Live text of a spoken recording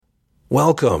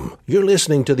Welcome. You're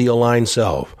listening to The Aligned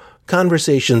Self,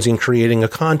 Conversations in Creating a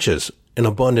Conscious and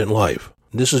Abundant Life.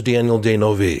 This is Daniel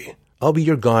D'Neuville. I'll be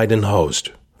your guide and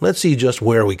host. Let's see just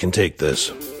where we can take this.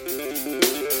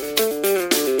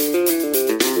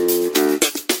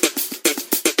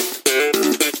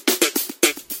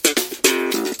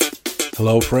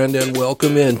 Hello, friend, and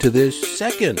welcome into this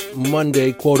second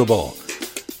Monday Quotable.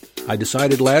 I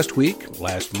decided last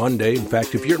Monday, in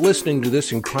fact, if you're listening to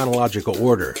this in chronological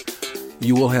order,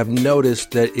 you will have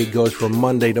noticed that it goes from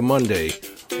Monday to Monday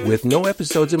with no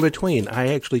episodes in between.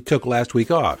 I actually took last week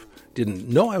off. Didn't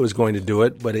know I was going to do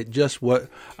it, but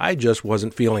I just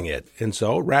wasn't feeling it. And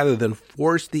so rather than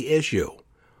force the issue,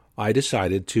 I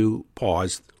decided to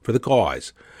pause for the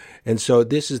cause. And so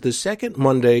this is the second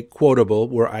Monday Quotable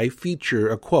where I feature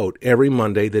a quote every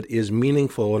Monday that is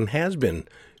meaningful and has been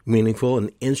meaningful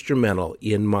and instrumental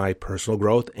in my personal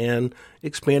growth and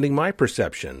expanding my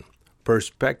perception,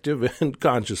 perspective, and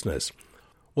consciousness.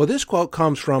 Well, this quote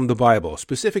comes from the Bible,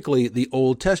 specifically the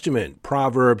Old Testament,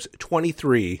 Proverbs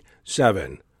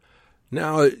 23:7.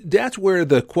 Now, that's where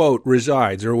the quote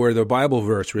resides, or where the Bible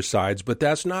verse resides, but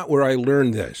that's not where I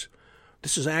learned this.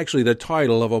 This is actually the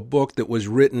title of a book that was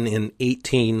written in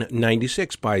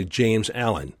 1896 by James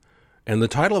Allen. And the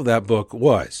title of that book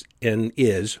was, and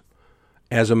is,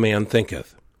 As a Man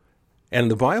Thinketh. And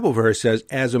the Bible verse says,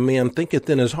 as a man thinketh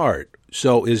in his heart,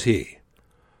 so is he.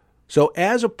 So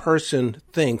as a person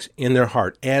thinks in their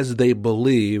heart, as they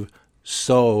believe,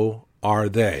 so are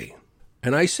they.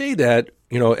 And I say that,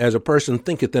 as a person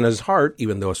thinketh in his heart,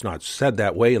 even though it's not said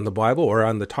that way in the Bible or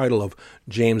on the title of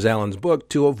James Allen's book,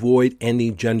 to avoid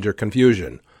any gender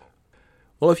confusion.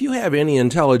 Well, if you have any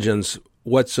intelligence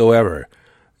whatsoever,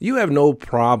 you have no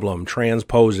problem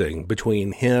transposing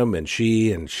between him and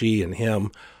she and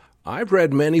him. I've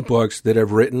read many books that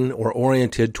have written or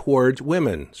oriented towards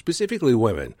women, specifically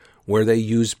women, where they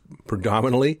use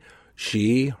predominantly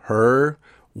she, her,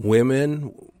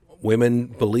 women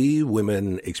believe,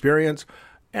 women experience,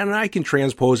 and I can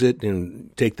transpose it and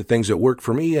take the things that work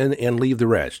for me and leave the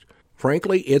rest.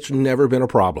 Frankly, it's never been a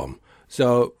problem.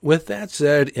 So with that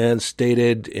said and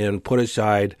stated and put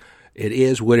aside, it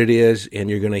is what it is, and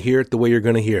you're going to hear it the way you're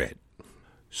going to hear it.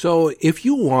 So if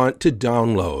you want to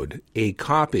download a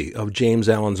copy of James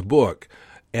Allen's book,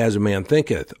 As a Man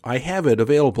Thinketh, I have it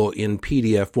available in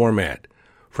PDF format.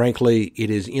 Frankly, it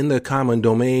is in the common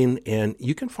domain, and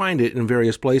you can find it in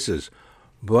various places.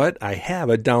 But I have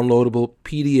a downloadable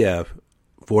PDF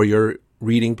for your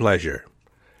reading pleasure.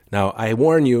 Now, I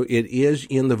warn you, it is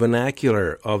in the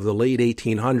vernacular of the late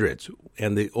 1800s,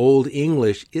 and the Old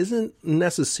English isn't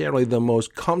necessarily the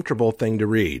most comfortable thing to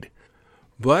read.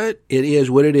 But it is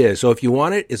what it is. So if you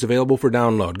want it, it's available for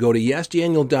download. Go to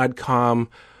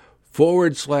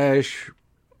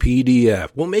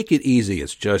yesdaniel.com/PDF. We'll make it easy.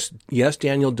 It's just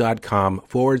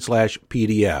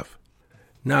yesdaniel.com/PDF.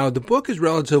 Now, the book is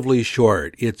relatively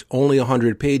short. It's only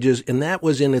 100 pages, and that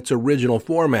was in its original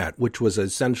format, which was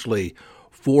essentially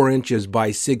 4 inches by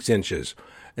 6 inches.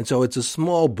 And so it's a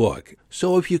small book.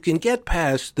 So if you can get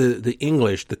past the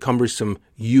English, the cumbersome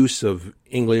use of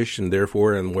English and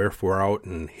therefore and wherefore out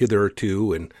and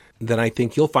hitherto, and then I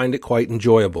think you'll find it quite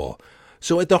enjoyable.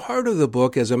 So at the heart of the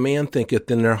book, as a man thinketh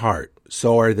in their heart,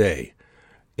 so are they.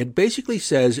 It basically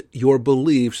says your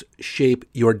beliefs shape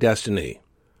your destiny.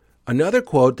 Another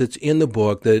quote that's in the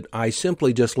book that I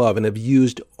simply just love and have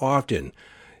used often.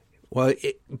 Well,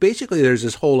 basically there's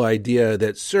this whole idea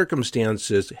that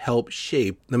circumstances help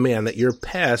shape the man, that your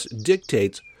past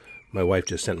dictates, my wife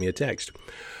just sent me a text,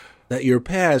 that your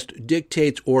past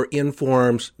dictates or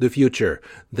informs the future,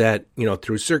 that,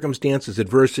 through circumstances,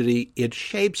 adversity, it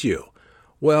shapes you.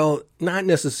 Well, not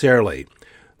necessarily.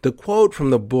 The quote from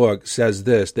the book says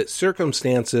this, that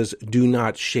circumstances do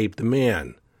not shape the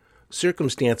man.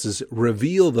 Circumstances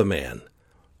reveal the man.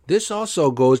 This also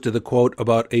goes to the quote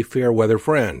about a fair weather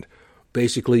friend.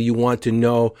 Basically, you want to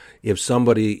know if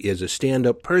somebody is a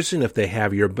stand-up person, if they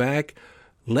have your back,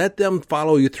 let them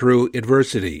follow you through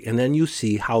adversity, and then you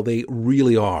see how they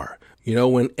really are.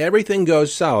 When everything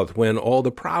goes south, when all the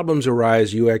problems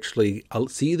arise, you actually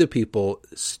see the people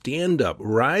stand up,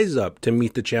 rise up to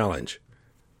meet the challenge.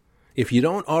 If you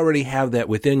don't already have that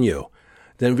within you,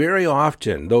 then very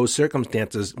often those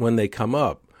circumstances, when they come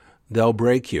up, they'll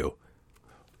break you.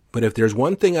 But if there's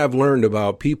one thing I've learned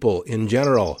about people in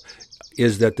general,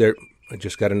 is that I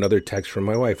just got another text from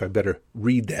my wife. I better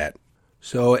read that.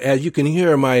 So as you can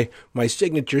hear, my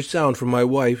signature sound from my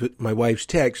wife's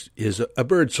text is a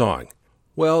bird song.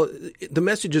 Well, the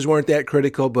messages weren't that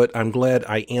critical, but I'm glad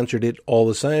I answered it all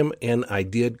the same, and I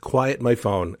did quiet my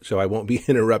phone, so I won't be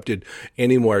interrupted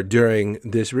anymore during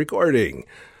this recording.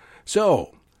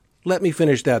 So, Let me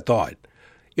finish that thought.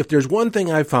 If there's one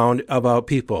thing I've found about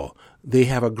people, they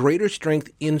have a greater strength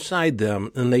inside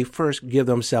them than they first give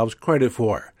themselves credit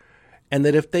for. And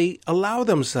that if they allow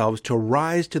themselves to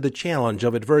rise to the challenge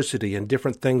of adversity and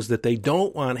different things that they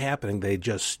don't want happening, they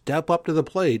just step up to the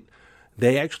plate,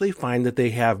 they actually find that they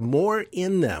have more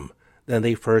in them than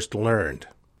they first learned.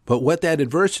 But what that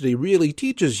adversity really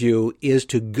teaches you is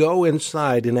to go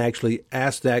inside and actually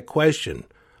ask that question.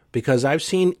 Because I've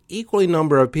seen equally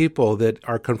number of people that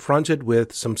are confronted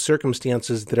with some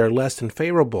circumstances that are less than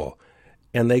favorable,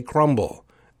 and they crumble.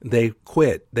 They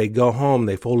quit. They go home.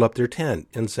 They fold up their tent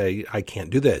and say, I can't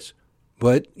do this.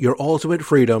 But your ultimate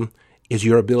freedom is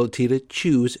your ability to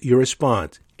choose your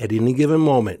response. At any given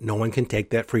moment, no one can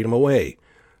take that freedom away.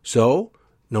 So,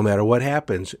 no matter what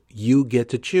happens, you get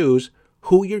to choose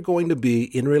who you're going to be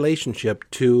in relationship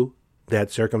to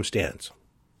that circumstance.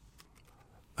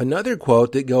 Another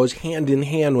quote that goes hand in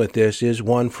hand with this is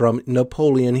one from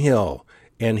Napoleon Hill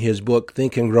and his book,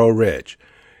 Think and Grow Rich.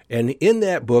 And in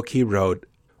that book, he wrote,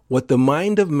 "What the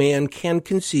mind of man can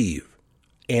conceive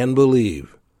and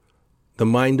believe, the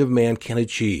mind of man can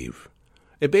achieve."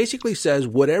 It basically says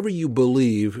whatever you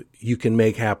believe, you can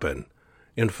make happen.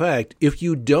 In fact, if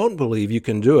you don't believe you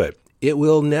can do it, it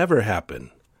will never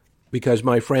happen. Because,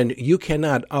 my friend, you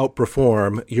cannot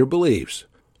outperform your beliefs.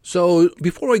 So,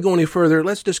 before we go any further,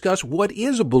 let's discuss what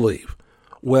is a belief.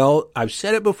 Well, I've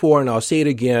said it before and I'll say it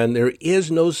again, there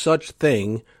is no such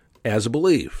thing as a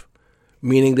belief,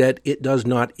 meaning that it does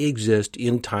not exist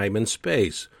in time and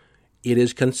space. It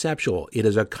is conceptual. It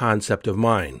is a concept of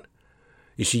mind.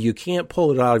 You see, you can't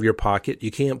pull it out of your pocket,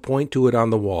 you can't point to it on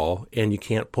the wall, and you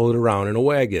can't pull it around in a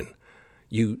wagon.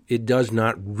 It does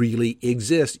not really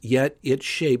exist, yet it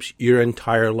shapes your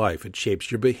entire life. It shapes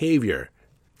your behavior.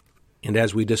 And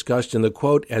as we discussed in the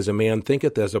quote, as a man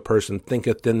thinketh, as a person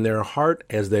thinketh in their heart,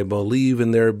 as they believe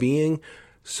in their being,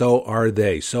 so are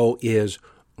they. So is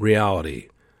reality.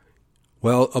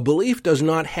 Well, a belief does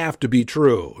not have to be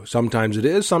true. Sometimes it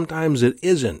is, sometimes it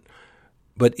isn't.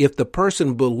 But if the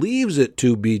person believes it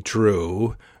to be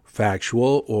true,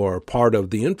 factual, or part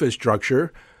of the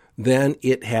infrastructure, then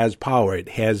it has power. It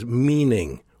has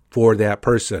meaning for that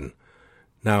person.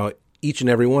 Now, each and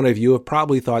every one of you have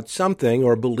probably thought something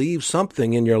or believed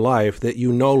something in your life that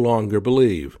you no longer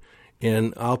believe.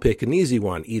 And I'll pick an easy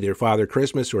one, either Father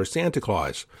Christmas or Santa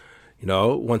Claus. You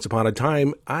know, once upon a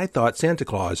time, I thought Santa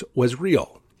Claus was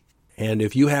real. And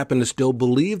if you happen to still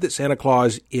believe that Santa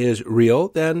Claus is real,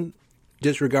 then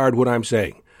disregard what I'm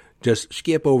saying. Just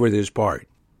skip over this part.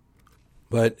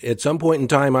 But at some point in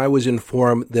time, I was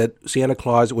informed that Santa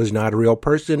Claus was not a real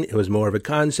person. It was more of a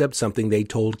concept, something they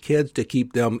told kids to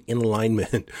keep them in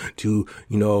alignment to,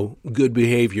 good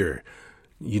behavior.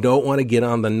 You don't want to get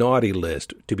on the naughty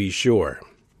list, to be sure.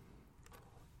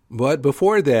 But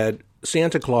before that,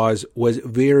 Santa Claus was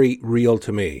very real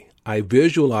to me. I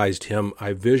visualized him.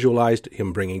 I visualized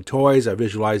him bringing toys. I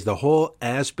visualized the whole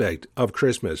aspect of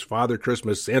Christmas. Father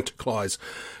Christmas, Santa Claus,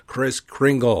 Kris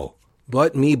Kringle.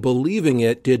 But me believing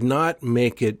it did not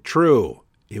make it true.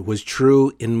 It was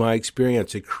true in my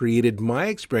experience. It created my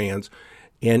experience.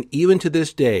 And even to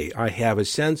this day, I have a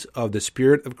sense of the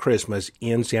spirit of Christmas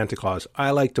in Santa Claus.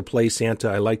 I like to play Santa.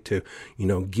 I like to,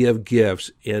 give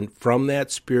gifts. And from that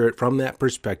spirit, from that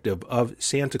perspective of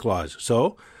Santa Claus.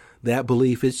 So that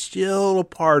belief is still a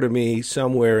part of me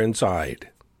somewhere inside.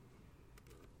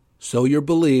 So your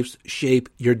beliefs shape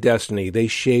your destiny. They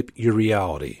shape your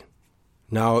reality.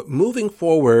 Now, moving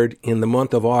forward in the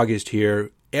month of August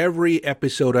here, every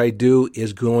episode I do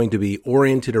is going to be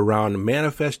oriented around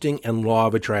manifesting and law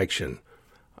of attraction.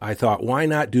 I thought, why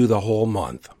not do the whole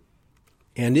month?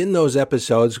 And in those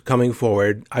episodes coming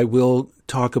forward, I will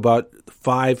talk about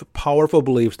 5 powerful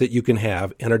beliefs that you can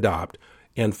have and adopt,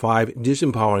 and 5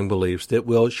 disempowering beliefs that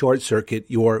will short-circuit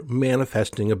your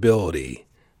manifesting ability.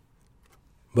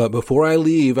 But before I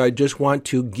leave, I just want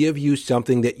to give you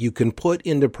something that you can put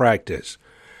into practice.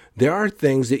 There are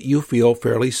things that you feel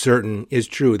fairly certain is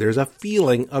true. There's a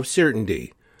feeling of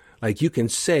certainty. Like you can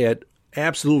say it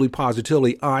absolutely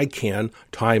positively, I can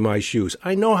tie my shoes.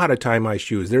 I know how to tie my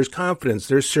shoes. There's confidence.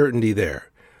 There's certainty there.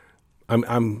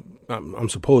 I'm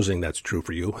supposing that's true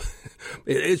for you.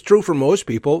 It's true for most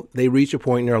people. They reach a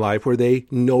point in their life where they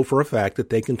know for a fact that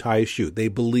they can tie a shoe. They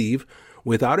believe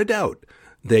without a doubt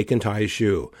they can tie a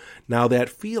shoe. Now, that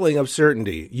feeling of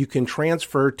certainty, you can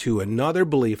transfer to another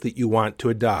belief that you want to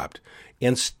adopt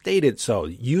and state it so.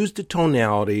 Use the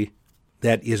tonality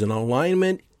that is in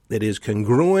alignment, that is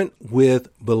congruent with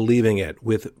believing it,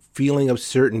 with feeling of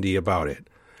certainty about it.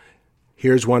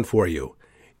 Here's one for you.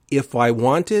 If I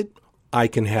want it, I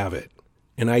can have it.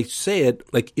 And I say it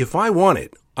like, if I want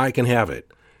it, I can have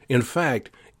it. In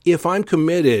fact, if I'm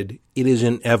committed, it is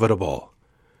inevitable.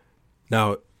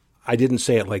 Now, I didn't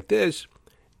say it like this.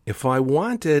 If I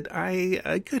want it,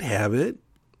 I could have it.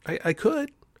 I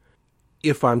could.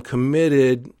 If I'm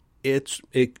committed, it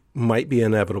might be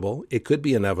inevitable. It could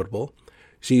be inevitable.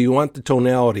 See, you want the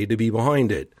tonality to be behind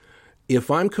it.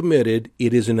 If I'm committed,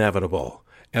 it is inevitable.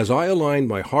 As I align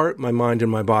my heart, my mind,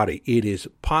 and my body, it is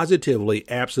positively,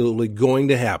 absolutely going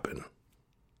to happen.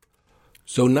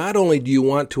 So not only do you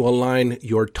want to align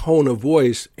your tone of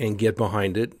voice and get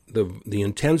behind it, the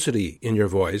intensity in your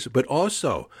voice, but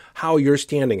also how you're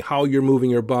standing, how you're moving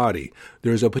your body.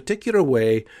 There's a particular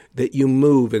way that you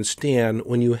move and stand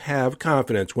when you have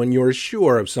confidence, when you're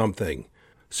sure of something.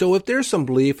 So if there's some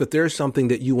belief, if there's something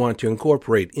that you want to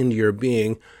incorporate into your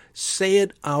being, say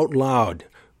it out loud.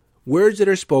 Words that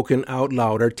are spoken out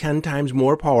loud are 10 times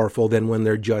more powerful than when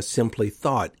they're just simply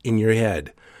thought in your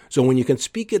head. So when you can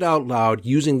speak it out loud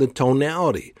using the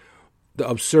tonality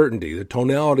of certainty, the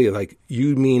tonality like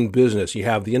you mean business, you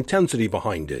have the intensity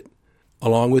behind it,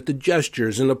 along with the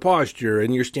gestures and the posture,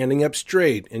 and you're standing up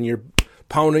straight, and you're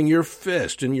pounding your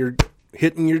fist, and you're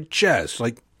hitting your chest,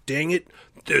 like, dang it,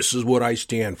 this is what I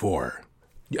stand for.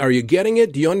 Are you getting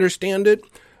it? Do you understand it?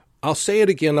 I'll say it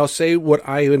again. I'll say what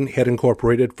I had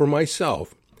incorporated for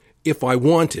myself. If I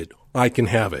want it, I can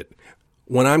have it.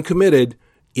 When I'm committed,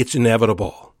 it's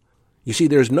inevitable. You see,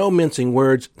 there's no mincing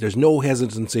words. There's no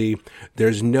hesitancy.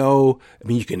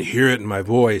 You can hear it in my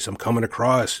voice. I'm coming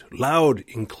across loud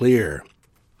and clear.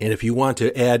 And if you want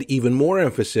to add even more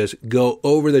emphasis, go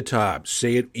over the top.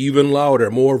 Say it even louder,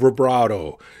 more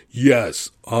vibrato. Yes,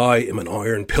 I am an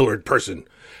iron-pillared person.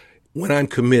 When I'm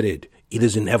committed, it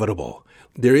is inevitable.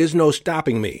 There is no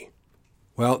stopping me.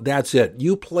 Well, that's it.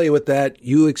 You play with that.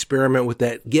 You experiment with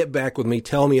that. Get back with me.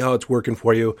 Tell me how it's working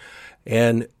for you.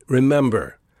 And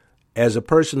remember, as a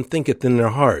person thinketh in their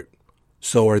heart,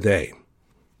 so are they.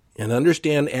 And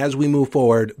understand, as we move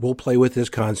forward, we'll play with this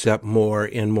concept more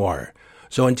and more.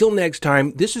 So until next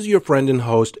time, this is your friend and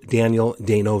host, Daniel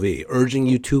D'Neuville, urging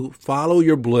you to follow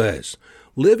your bliss.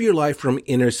 Live your life from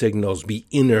inner signals. Be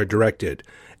inner directed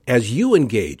as you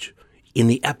engage in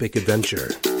the epic adventure.